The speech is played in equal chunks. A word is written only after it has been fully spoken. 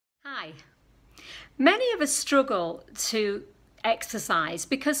Hi. Many of us struggle to exercise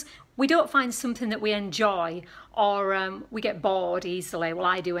because we don't find something that we enjoy, or we get bored easily. Well,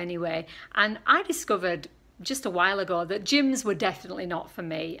 I do anyway. And I discovered just a while ago that gyms were definitely not for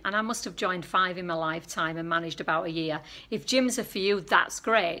me, and I must have joined 5 in my lifetime and managed about a year. If gyms are for you, that's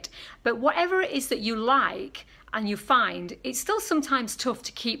great. But whatever it is that you like and you find, it's still sometimes tough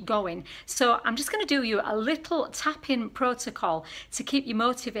to keep going. So I'm just going to do you a little tap-in protocol to keep you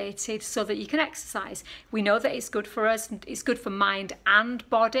motivated so that you can exercise. We know that it's good for us, it's good for mind and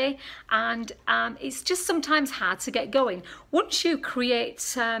body, and it's just sometimes hard to get going. Once you create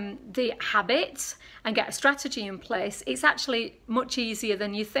the habit and get a strategy in place, it's actually much easier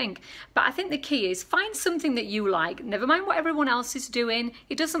than you think. But I think the key is find something that you like. Never mind what everyone else is doing,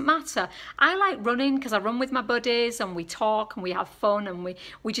 it doesn't matter. I like running because I run with my buddies and we talk and we have fun and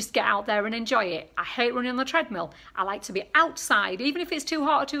we just get out there and enjoy it. I hate running on the treadmill. I like to be outside. Even if it's too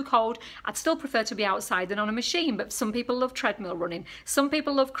hot or too cold, I'd still prefer to be outside than on a machine. But some people love treadmill running, some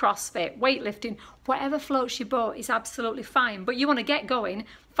people love CrossFit, weightlifting. Whatever floats your boat is absolutely fine, but you want to get going,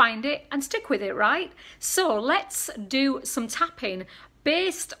 find it and stick with it, right? So let's do some tapping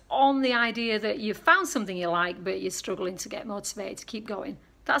based on the idea that you've found something you like but you're struggling to get motivated to keep going.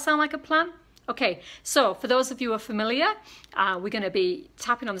 That sound like a plan? Okay, so for those of you who are familiar, we're going to be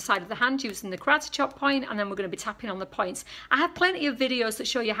tapping on the side of the hand using the karate chop point, and then we're going to be tapping on the points. I have plenty of videos that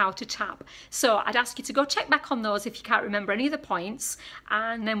show you how to tap, so I'd ask you to go check back on those if you can't remember any of the points,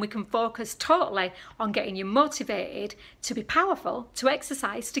 and then we can focus totally on getting you motivated to be powerful, to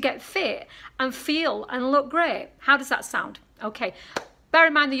exercise, to get fit and feel and look great. How does that sound? Okay. Bear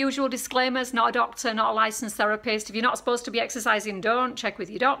in mind the usual disclaimers, not a doctor, not a licensed therapist. If you're not supposed to be exercising, don't. Check with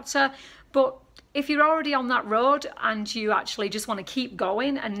your doctor. But if you're already on that road and you actually just want to keep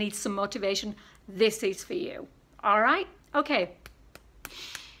going and need some motivation, this is for you. All right? Okay.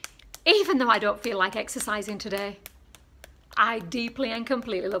 Even though I don't feel like exercising today, I deeply and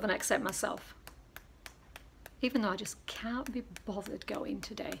completely love and accept myself. Even though I just can't be bothered going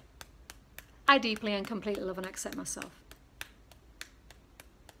today, I deeply and completely love and accept myself.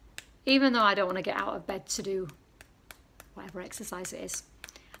 Even though I don't want to get out of bed to do whatever exercise it is,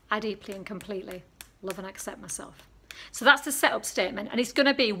 I deeply and completely love and accept myself. So that's the setup statement, and it's going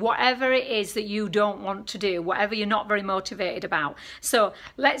to be whatever it is that you don't want to do, whatever you're not very motivated about. So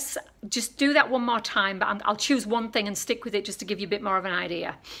let's just do that one more time, but I'll choose one thing and stick with it just to give you a bit more of an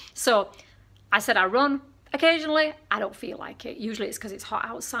idea. So I said I run. Occasionally, I don't feel like it. Usually it's because it's hot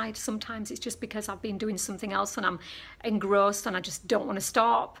outside. Sometimes it's just because I've been doing something else and I'm engrossed and I just don't want to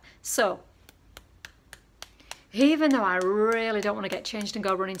stop. So, even though I really don't want to get changed and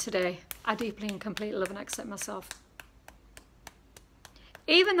go running today, I deeply and completely love and accept myself.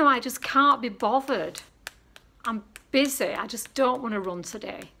 Even though I just can't be bothered, I'm busy, I just don't want to run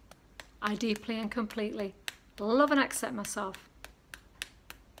today, I deeply and completely love and accept myself.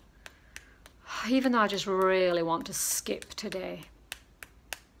 Even though I just really want to skip today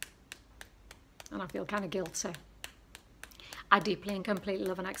and I feel kind of guilty, I deeply and completely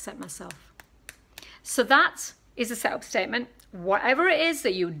love and accept myself. So that is a setup statement. Whatever it is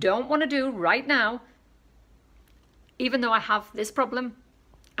that you don't want to do right now, even though I have this problem,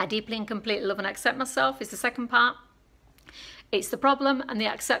 I deeply and completely love and accept myself is the second part. It's the problem and the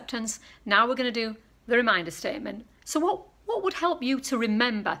acceptance. Now we're going to do the reminder statement. So what would help you to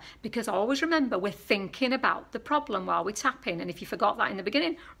remember? Because always remember, we're thinking about the problem while we're tapping. And if you forgot that in the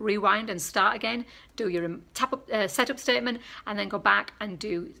beginning, rewind and start again. Do your setup statement and then go back and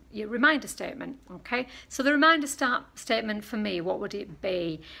do your reminder statement. Okay? So the reminder statement for me, what would it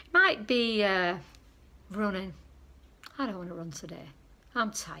be? It might be running. I don't want to run today.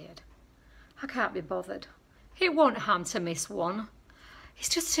 I'm tired. I can't be bothered. It won't harm to miss one. It's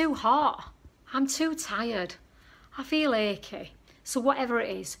just too hot. I'm too tired. I feel achy. So whatever it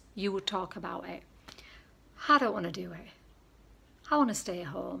is, you would talk about it. I don't want to do it. I want to stay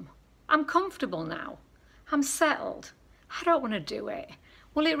home. I'm comfortable now. I'm settled. I don't want to do it.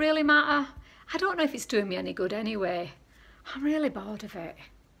 Will it really matter? I don't know if it's doing me any good anyway. I'm really bored of it.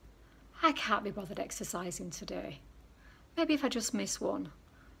 I can't be bothered exercising today. Maybe if I just miss one.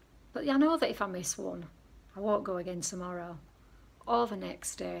 But I know that if I miss one, I won't go again tomorrow or the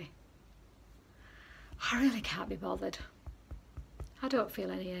next day. I really can't be bothered. I don't feel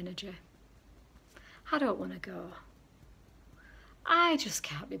any energy. I don't want to go. I just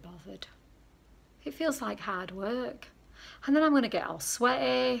can't be bothered. It feels like hard work. And then I'm going to get all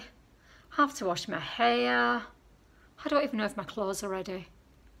sweaty, have to wash my hair. I don't even know if my clothes are ready.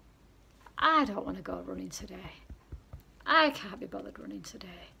 I don't want to go running today. I can't be bothered running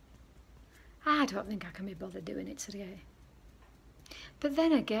today. I don't think I can be bothered doing it today. But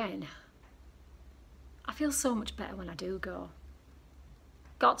then again, I feel so much better when I do go.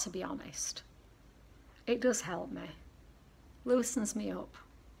 Got to be honest. It does help me. Loosens me up.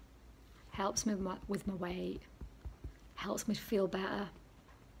 Helps me with my weight. Helps me to feel better.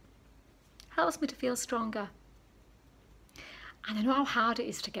 Helps me to feel stronger. And I know how hard it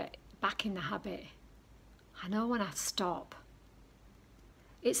is to get back in the habit. I know when I stop,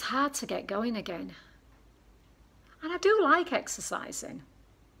 it's hard to get going again. And I do like exercising.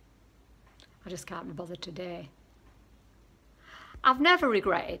 I just can't be bothered today. I've never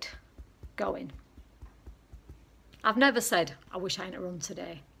regretted going. I've never said, I wish I hadn't run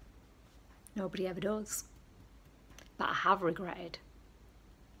today. Nobody ever does. But I have regretted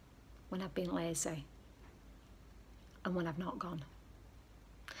when I've been lazy and when I've not gone.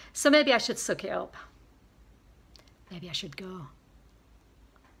 So maybe I should suck it up. Maybe I should go.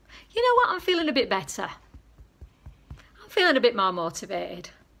 You know what? I'm feeling a bit better. I'm feeling a bit more motivated.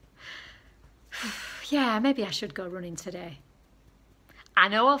 Yeah, maybe I should go running today. I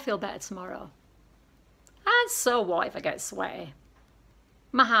know I'll feel better tomorrow. And so what if I get sweaty?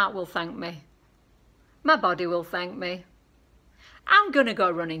 My heart will thank me. My body will thank me. I'm going to go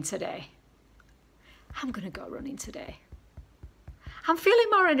running today. I'm going to go running today. I'm feeling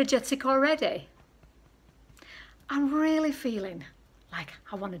more energetic already. I'm really feeling like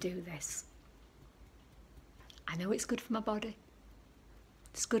I want to do this. I know it's good for my body.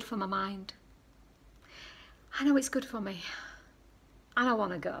 It's good for my mind. I know it's good for me. And I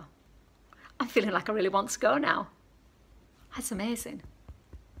want to go. I'm feeling like I really want to go now. That's amazing.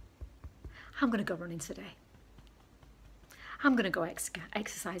 I'm going to go running today. I'm going to go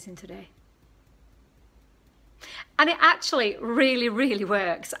exercising today. And it actually really, really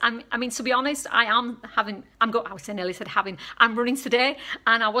works. I mean, to be honest, I'm running today,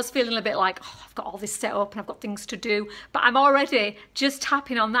 and I was feeling a bit like, oh, I've got all this set up and I've got things to do, but I'm already just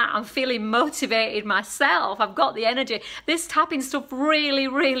tapping on that. I'm feeling motivated myself. I've got the energy. This tapping stuff really,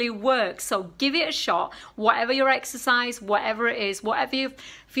 really works. So give it a shot. Whatever your exercise, whatever it is, whatever you're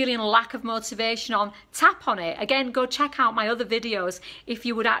feeling lack of motivation on, tap on it. Again, go check out my other videos if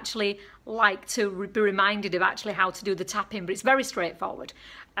you would actually like to be reminded of actually how to do the tapping, but it's very straightforward.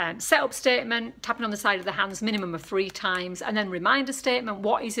 Set up statement, tapping on the side of the hands, minimum of 3 times, and then reminder statement,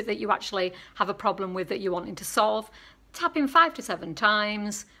 what is it that you actually have a problem with that you're wanting to solve? Tapping 5 to 7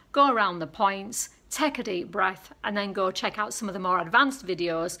 times, go around the points, take a deep breath, and then go check out some of the more advanced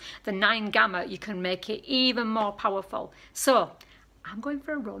videos. The 9 gamma, you can make it even more powerful. So I'm going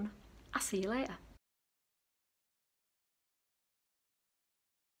for a run. I'll see you later.